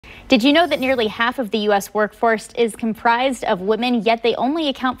Did you know that nearly half of the U.S. workforce is comprised of women, yet they only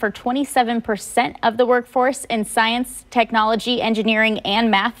account for 27% of the workforce in science, technology, engineering, and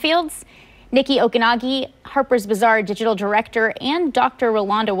math fields? Nikki Okanagi, Harper's Bazaar Digital Director, and Dr.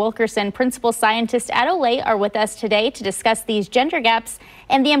 Rolanda Wilkerson, Principal Scientist at Olay, are with us today to discuss these gender gaps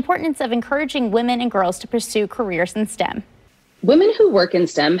and the importance of encouraging women and girls to pursue careers in STEM. Women who work in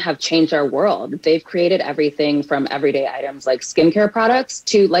STEM have changed our world. They've created everything from everyday items like skincare products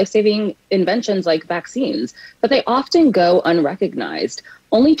to life-saving inventions like vaccines, but they often go unrecognized.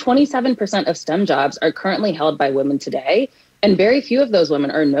 Only 27% of STEM jobs are currently held by women today, and very few of those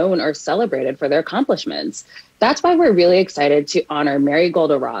women are known or celebrated for their accomplishments. That's why we're really excited to honor Mary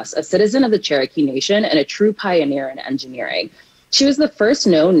Golda Ross, a citizen of the Cherokee Nation and a true pioneer in engineering. She was the first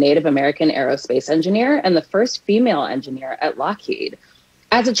known Native American aerospace engineer and the first female engineer at Lockheed.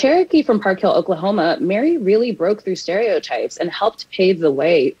 As a Cherokee from Park Hill, Oklahoma, Mary really broke through stereotypes and helped pave the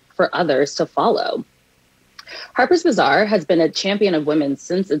way for others to follow. Harper's Bazaar has been a champion of women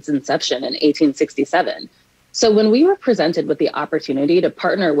since its inception in 1867. So when we were presented with the opportunity to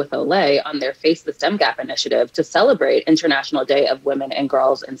partner with Olay on their Face the STEM Gap initiative to celebrate International Day of Women and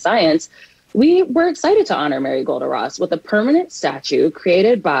Girls in Science, we were excited to honor Mary Golda Ross with a permanent statue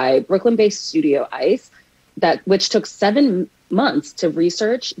created by Brooklyn-based studio ICE, which took 7 months to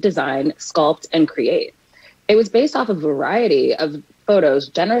research, design, sculpt, and create. It was based off a variety of photos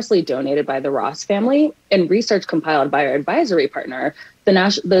generously donated by the Ross family and research compiled by our advisory partner,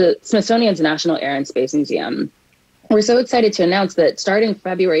 the Smithsonian's National Air and Space Museum. We're so excited to announce that starting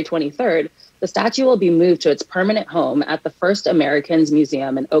February 23rd, the statue will be moved to its permanent home at the First Americans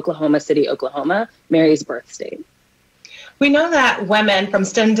Museum in Oklahoma City, Oklahoma, Mary's birth state. We know that women from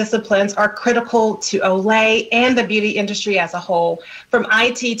STEM disciplines are critical to Olay and the beauty industry as a whole. From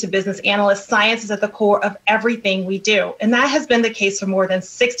IT to business analysts, science is at the core of everything we do. And that has been the case for more than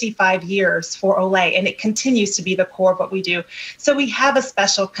 65 years for Olay, and it continues to be the core of what we do. So we have a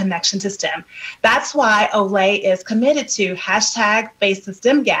special connection to STEM. That's why Olay is committed to #Face the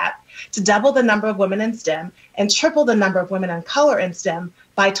STEM Gap to double the number of women in STEM and triple the number of women of color in STEM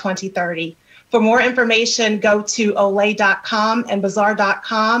by 2030. For more information, go to olay.com and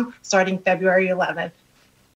bazaar.com starting February 11th.